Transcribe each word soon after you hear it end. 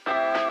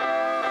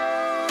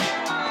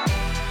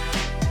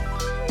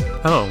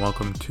Hello and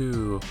welcome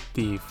to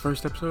the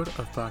first episode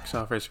of Box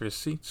Office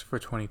Receipts for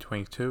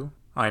 2022.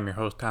 I am your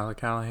host, Alec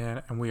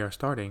Callahan, and we are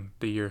starting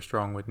the year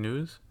strong with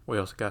news. We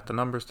also got the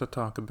numbers to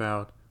talk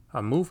about,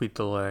 a movie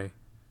delay,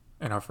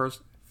 and our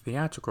first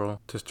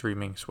theatrical to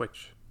streaming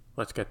switch.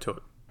 Let's get to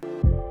it.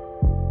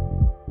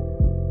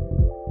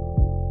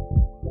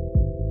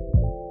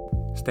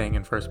 Staying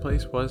in first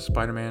place was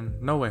Spider-Man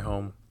No Way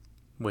Home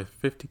with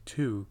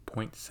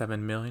 $52.7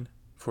 million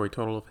for a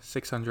total of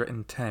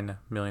 $610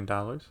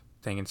 million.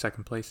 Staying in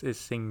second place is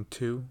Sing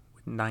 2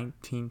 with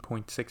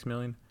 $19.6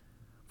 million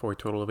for a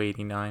total of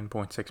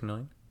 $89.6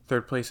 million.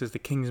 Third place is The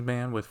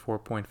Kingsman with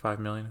 $4.5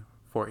 million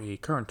for a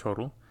current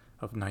total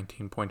of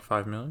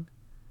 $19.5 million.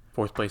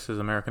 Fourth place is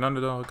American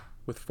Underdog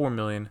with $4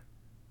 million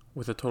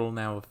with a total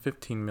now of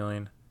 $15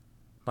 million.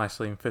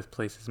 Lastly, in fifth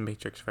place is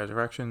Matrix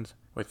Resurrections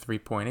with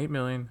 $3.8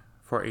 million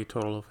for a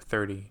total of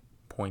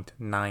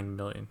 $30.9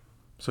 million.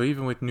 So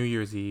even with New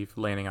Year's Eve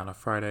landing on a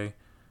Friday,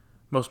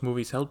 most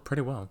movies held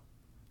pretty well.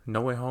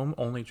 No Way Home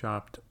only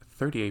dropped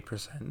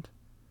 38%,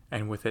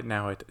 and with it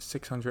now at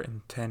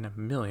 $610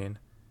 million,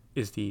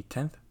 is the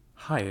 10th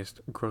highest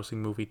grossing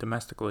movie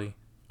domestically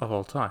of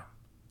all time.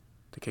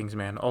 The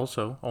Kingsman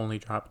also only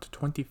dropped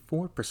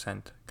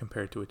 24%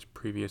 compared to its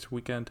previous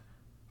weekend,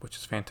 which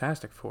is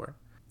fantastic for it.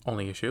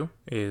 Only issue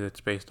is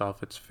it's based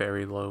off its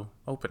very low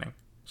opening.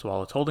 So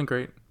while it's holding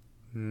great,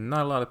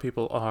 not a lot of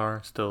people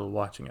are still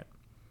watching it.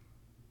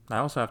 I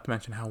also have to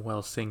mention how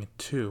well Sing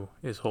 2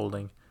 is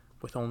holding,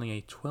 with only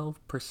a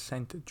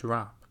 12%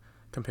 drop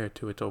compared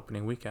to its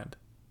opening weekend.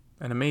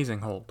 An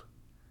amazing hold.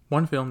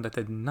 One film that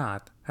did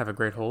not have a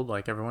great hold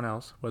like everyone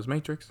else was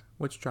Matrix,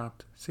 which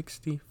dropped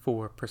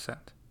 64%.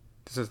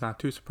 This is not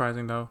too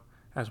surprising though,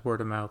 as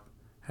word of mouth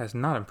has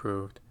not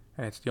improved,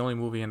 and it's the only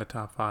movie in the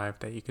top 5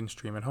 that you can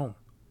stream at home.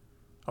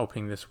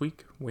 Opening this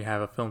week, we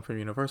have a film from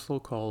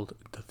Universal called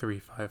The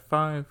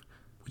 355,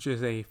 which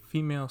is a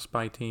female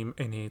spy team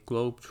in a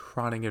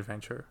globe-trotting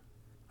adventure.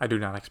 I do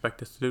not expect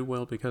this to do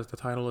well because the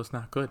title is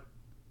not good.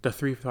 The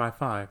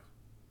 355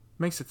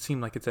 makes it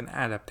seem like it's an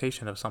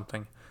adaptation of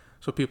something,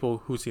 so people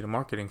who see the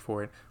marketing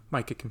for it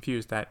might get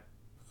confused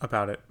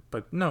about it,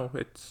 but no,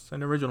 it's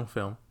an original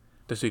film.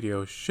 The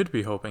studio should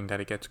be hoping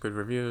that it gets good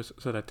reviews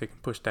so that they can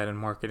push that in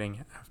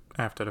marketing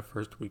after the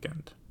first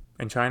weekend.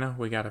 In China,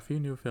 we got a few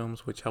new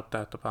films which helped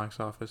out the box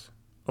office.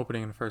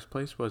 Opening in first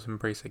place was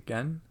Embrace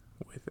Again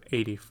with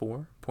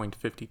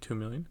 $84.52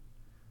 million.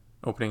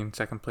 Opening in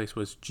second place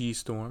was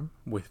G-Storm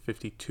with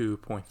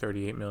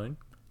 $52.38 million.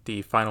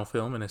 The final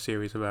film in a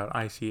series about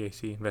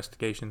ICAC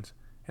investigations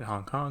in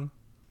Hong Kong.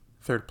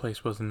 Third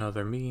place was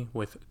Another Me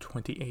with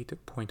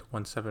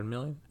 $28.17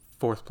 million.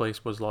 Fourth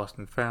place was Lost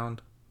and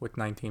Found with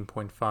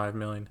 $19.5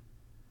 million.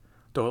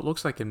 Though it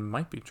looks like it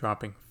might be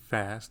dropping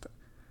fast,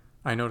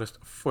 I noticed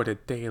for the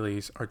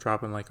dailies are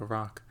dropping like a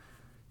rock.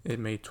 It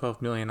made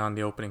 $12 million on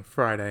the opening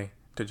Friday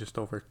to just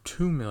over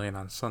 $2 million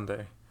on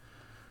Sunday.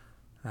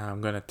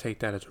 I'm going to take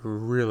that as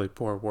really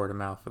poor word of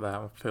mouth for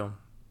that film.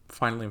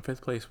 Finally, in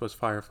fifth place was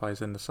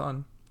Fireflies in the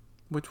Sun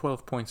with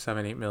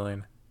 $12.78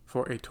 million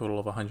for a total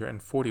of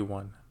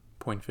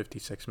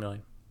 $141.56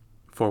 million.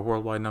 For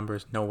worldwide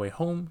numbers, No Way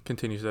Home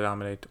continues to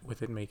dominate,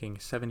 with it making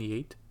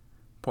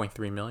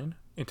 $78.3 million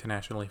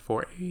internationally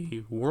for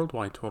a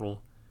worldwide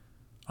total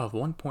of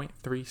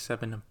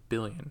 $1.37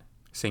 billion.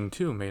 Sing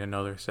 2 made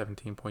another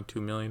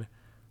 $17.2 million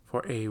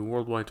for a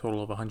worldwide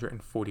total of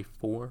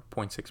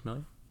 $144.6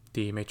 million.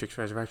 The Matrix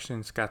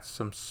Resurrections got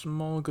some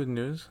small good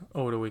news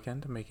over the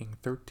weekend, making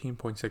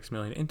 $13.6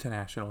 million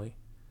internationally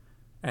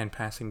and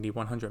passing the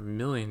 $100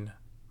 million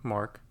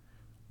mark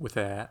with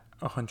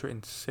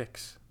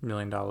 $106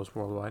 million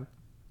worldwide.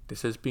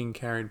 This is being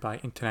carried by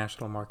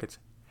international markets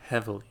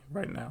heavily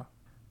right now.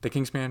 The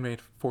Kingsman made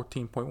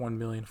 $14.1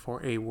 million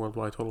for a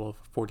worldwide total of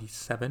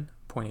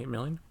 $47.8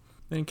 million.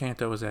 Then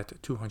Encanto is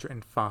at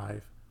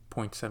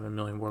 $205.7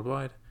 million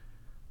worldwide,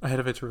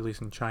 ahead of its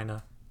release in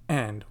China,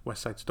 and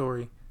West Side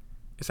Story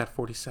is at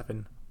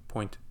 $47.2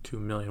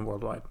 million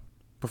worldwide.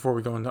 Before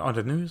we go into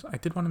other news, I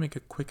did want to make a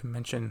quick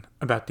mention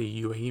about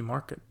the UAE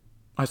market.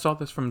 I saw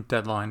this from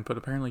Deadline, but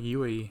apparently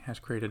UAE has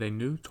created a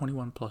new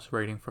 21 plus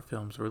rating for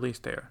films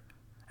released there,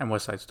 and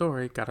West Side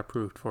Story got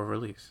approved for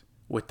release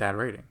with that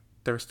rating.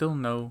 There is still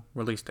no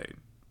release date,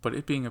 but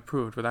it being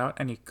approved without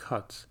any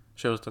cuts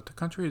shows that the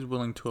country is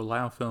willing to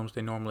allow films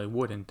they normally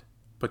wouldn't,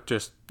 but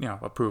just,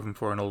 approve them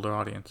for an older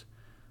audience,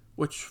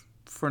 which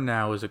for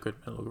now is a good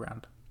middle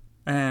ground.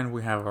 And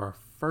we have our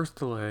first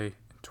delay in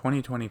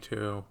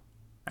 2022,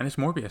 and it's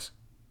Morbius.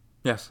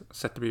 Yes,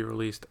 set to be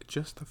released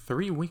just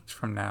 3 weeks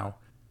from now.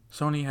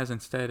 Sony has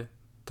instead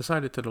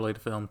decided to delay the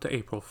film to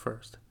April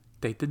 1st.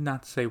 They did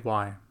not say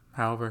why.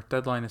 However,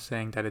 Deadline is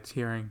saying that it's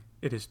hearing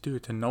it is due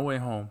to No Way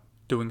Home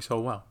doing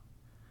so well,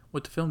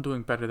 with the film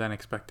doing better than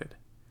expected.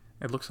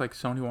 It looks like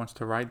Sony wants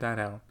to ride that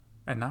out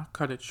and not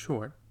cut it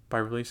short by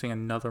releasing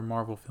another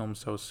Marvel film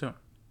so soon.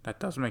 That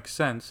does make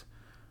sense,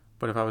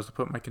 but if I was to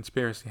put my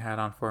conspiracy hat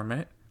on for a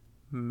minute,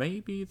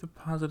 maybe the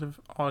positive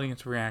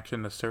audience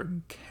reaction to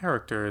certain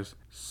characters,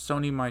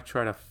 Sony might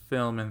try to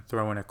film and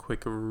throw in a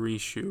quick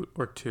reshoot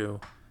or two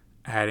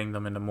adding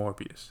them into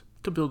Morbius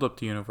to build up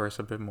the universe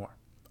a bit more.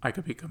 I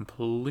could be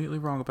completely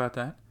wrong about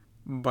that,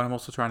 but I'm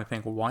also trying to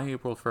think why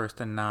April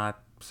 1st and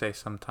not, say,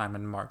 sometime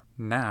in March.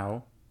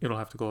 Now, it'll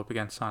have to go up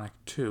against Sonic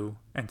 2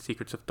 and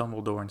Secrets of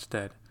Dumbledore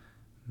instead.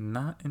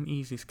 Not an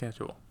easy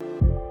schedule.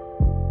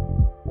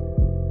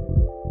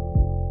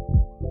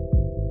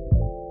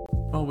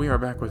 Well, we are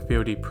back with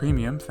VOD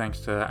Premium thanks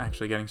to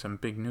actually getting some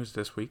big news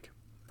this week.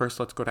 First,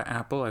 let's go to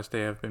Apple, as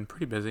they have been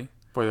pretty busy.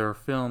 For their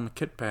film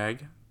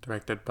Kitbag,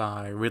 directed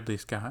by Ridley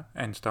Scott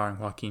and starring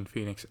Joaquin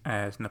Phoenix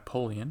as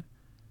Napoleon,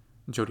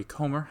 Jodie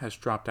Comer has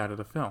dropped out of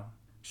the film.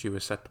 She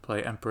was set to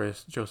play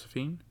Empress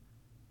Josephine.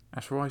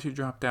 As for why she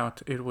dropped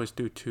out, it was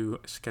due to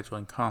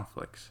scheduling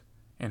conflicts.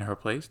 In her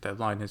place,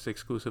 Deadline is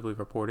exclusively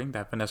reporting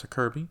that Vanessa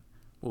Kirby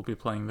will be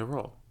playing the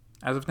role.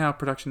 As of now,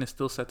 production is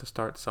still set to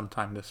start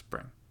sometime this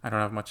spring. I don't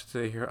have much to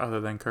say here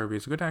other than Kirby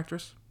is a good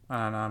actress,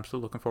 and I'm still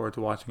looking forward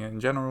to watching it in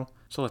general,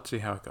 so let's see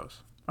how it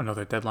goes.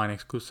 Another Deadline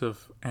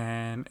exclusive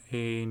and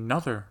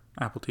another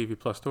Apple TV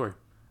Plus story,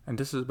 and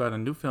this is about a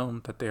new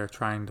film that they are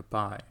trying to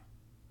buy.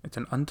 It's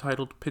an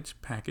untitled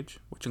pitch package,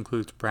 which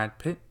includes Brad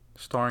Pitt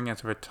starring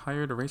as a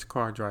retired race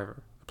car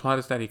driver. The plot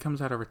is that he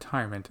comes out of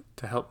retirement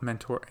to help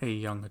mentor a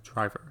young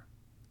driver.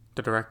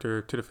 The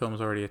director to the film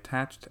is already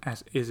attached,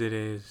 as is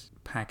its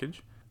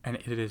package, and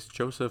it is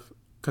Joseph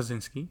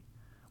Kosinski,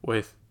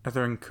 with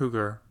Etherin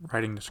Cougar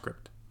writing the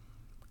script.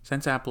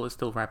 Since Apple is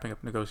still wrapping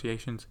up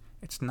negotiations,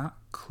 it's not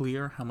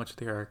clear how much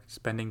they are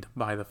spending to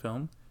buy the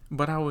film,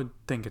 but I would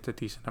think it's a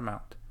decent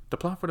amount. The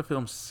plot for the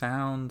film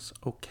sounds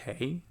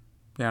okay.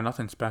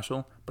 Nothing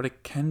special, but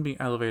it can be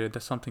elevated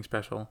to something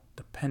special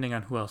depending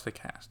on who else they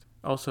cast.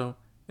 Also,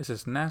 is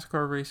this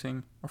NASCAR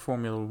racing or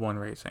Formula 1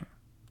 racing?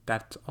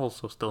 That's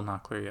also still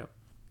not clear yet.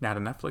 Now to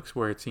Netflix,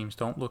 where it seems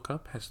Don't Look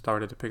Up has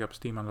started to pick up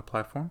steam on the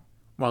platform.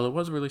 While it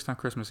was released on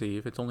Christmas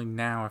Eve, it's only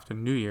now after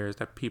New Year's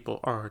that people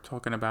are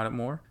talking about it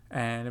more,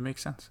 and it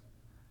makes sense.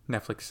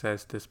 Netflix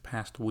says this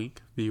past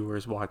week,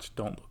 viewers watched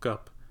Don't Look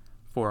Up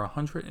for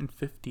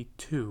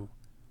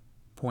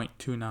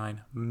 152.29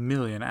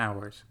 million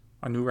hours,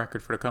 a new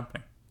record for the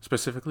company.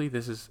 Specifically,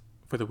 this is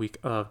for the week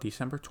of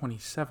December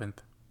 27th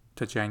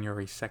to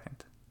January 2nd.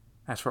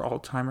 As for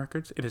all-time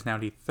records, it is now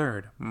the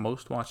third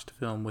most watched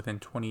film within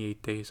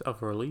 28 days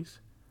of release,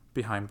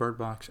 behind Bird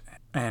Box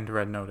and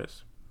Red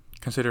Notice.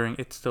 Considering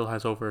it still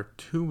has over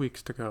 2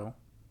 weeks to go,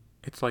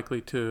 it's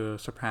likely to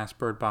surpass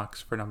Bird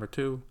Box for number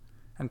 2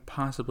 and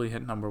possibly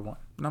hit number 1.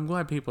 And I'm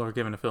glad people are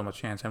giving the film a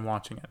chance and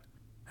watching it.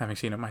 Having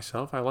seen it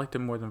myself, I liked it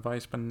more than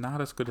Vice, but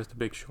not as good as The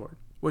Big Short,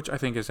 which I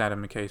think is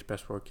Adam McKay's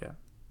best work yet.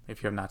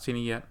 If you have not seen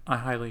it yet, I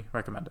highly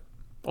recommend it.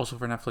 Also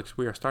for Netflix,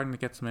 we are starting to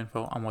get some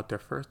info on what their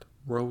first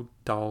Roald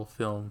Dahl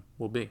film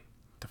will be.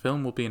 The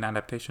film will be an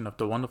adaptation of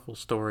the wonderful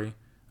story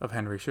of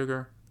Henry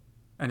Sugar,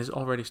 and is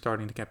already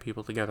starting to get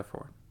people together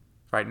for it.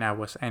 Right now,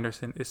 Wes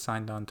Anderson is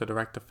signed on to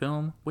direct the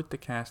film with the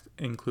cast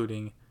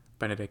including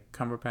Benedict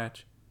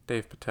Cumberbatch,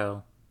 Dave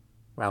Patel,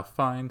 Ralph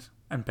Fiennes,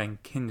 and Ben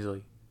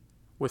Kingsley,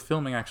 with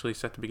filming actually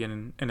set to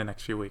begin in the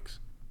next few weeks.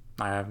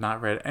 I have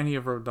not read any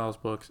of Roald Dahl's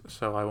books,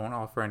 so I won't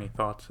offer any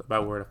thoughts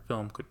about where the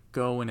film could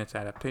go in its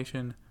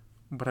adaptation,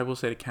 but I will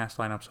say the cast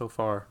lineup so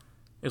far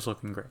is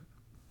looking great.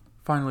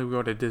 Finally, we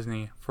go to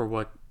Disney for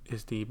what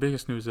is the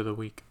biggest news of the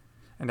week,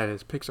 and that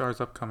is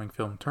Pixar's upcoming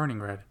film Turning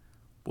Red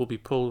will be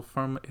pulled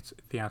from its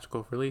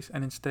theatrical release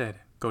and instead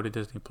go to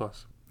Disney+.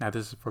 Now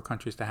this is for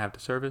countries that have the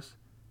service.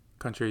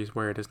 Countries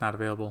where it is not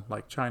available,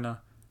 like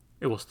China,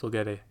 it will still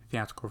get a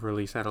theatrical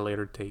release at a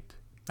later date.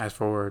 As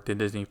for the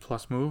Disney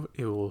Plus move,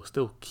 it will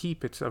still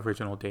keep its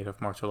original date of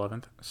March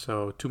 11th,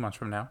 so 2 months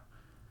from now.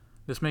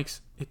 This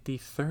makes it the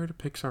third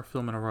Pixar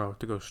film in a row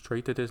to go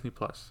straight to Disney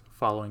Plus,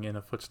 following in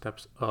the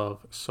footsteps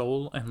of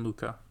Soul and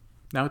Luca.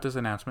 Now with this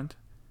announcement,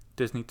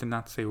 Disney did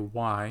not say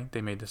why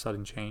they made the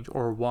sudden change,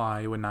 or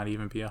why it would not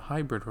even be a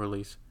hybrid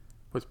release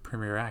with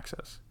Premier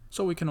Access,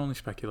 so we can only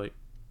speculate.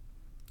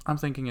 I'm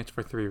thinking it's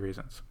for 3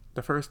 reasons.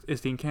 The first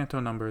is the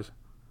Encanto numbers,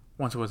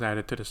 once it was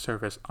added to the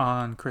service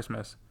on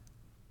Christmas,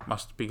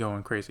 must be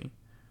going crazy.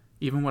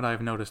 Even what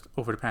I've noticed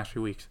over the past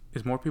few weeks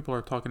is more people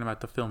are talking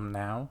about the film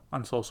now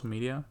on social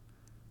media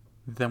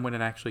than when it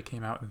actually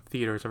came out in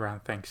theaters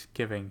around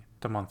Thanksgiving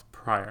the month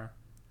prior.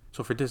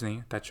 So for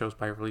Disney, that shows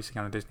by releasing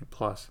on Disney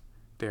Plus,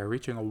 they are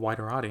reaching a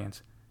wider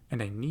audience, and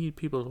they need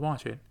people to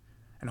watch it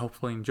and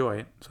hopefully enjoy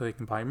it so they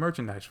can buy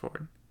merchandise for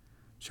it.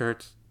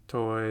 Shirts,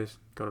 toys,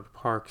 go to the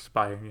parks,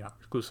 buy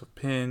exclusive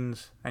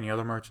pins, any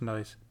other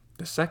merchandise.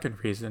 The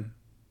second reason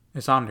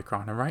is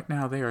Omicron, and right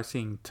now they are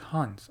seeing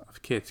tons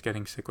of kids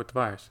getting sick with the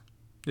virus.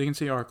 You can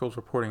see articles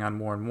reporting on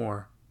more and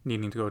more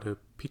needing to go to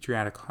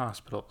pediatric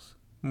hospitals,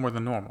 more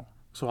than normal.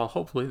 So while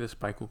hopefully this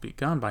spike will be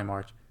gone by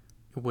March,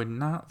 it would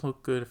not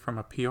look good from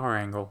a PR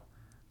angle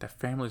that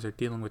families are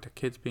dealing with their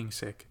kids being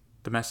sick.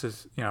 The mess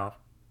is,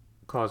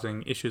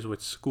 causing issues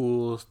with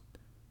schools,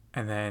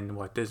 and then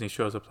Disney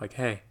shows up like,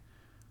 hey,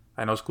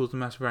 I know school's a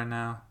mess right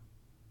now.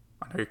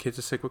 I know your kids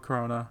are sick with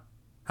corona.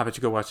 How about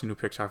you go watch the new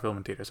Pixar film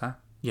in theaters, huh?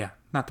 Yeah,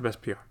 not the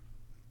best PR.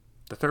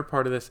 The third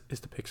part of this is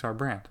the Pixar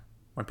brand.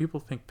 When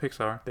people think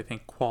Pixar, they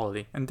think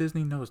quality, and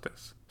Disney knows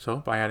this. So,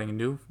 by adding a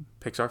new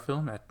Pixar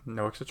film at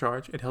no extra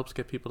charge, it helps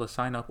get people to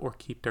sign up or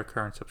keep their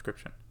current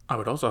subscription. I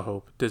would also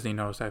hope Disney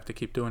knows that if they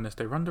keep doing this,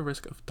 they run the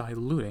risk of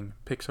diluting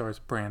Pixar's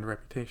brand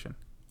reputation.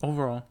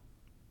 Overall,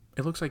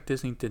 it looks like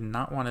Disney did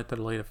not want to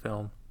delay the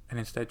film, and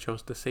instead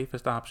chose the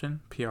safest option,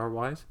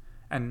 PR-wise,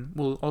 and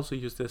will also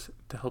use this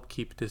to help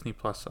keep Disney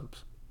Plus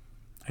subs.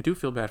 I do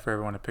feel bad for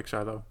everyone at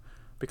Pixar, though,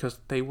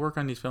 because they work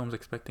on these films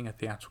expecting a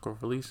theatrical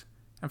release,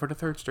 and for the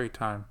third straight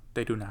time,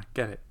 they do not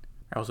get it.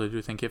 I also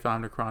do think if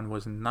Omicron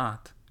was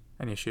not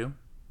an issue,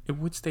 it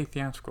would stay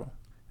theatrical.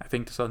 I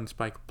think the sudden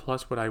spike,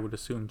 plus what I would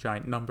assume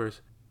giant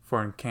numbers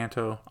for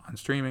Encanto on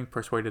streaming,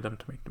 persuaded them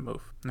to make the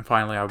move. And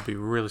finally, I would be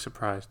really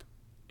surprised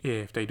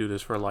if they do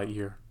this for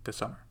Lightyear this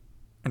summer.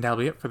 And that'll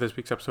be it for this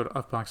week's episode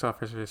of Box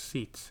Office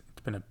Receipts.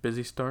 It's been a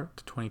busy start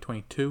to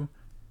 2022. And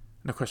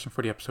the question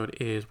for the episode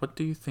is, what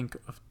do you think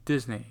of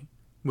Disney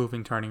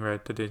moving Turning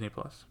Red to Disney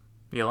Plus?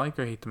 Do you like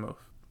or hate the move?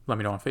 Let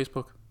me know on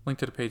Facebook. Link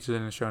to the pages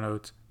in the show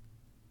notes.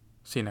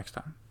 See you next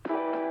time.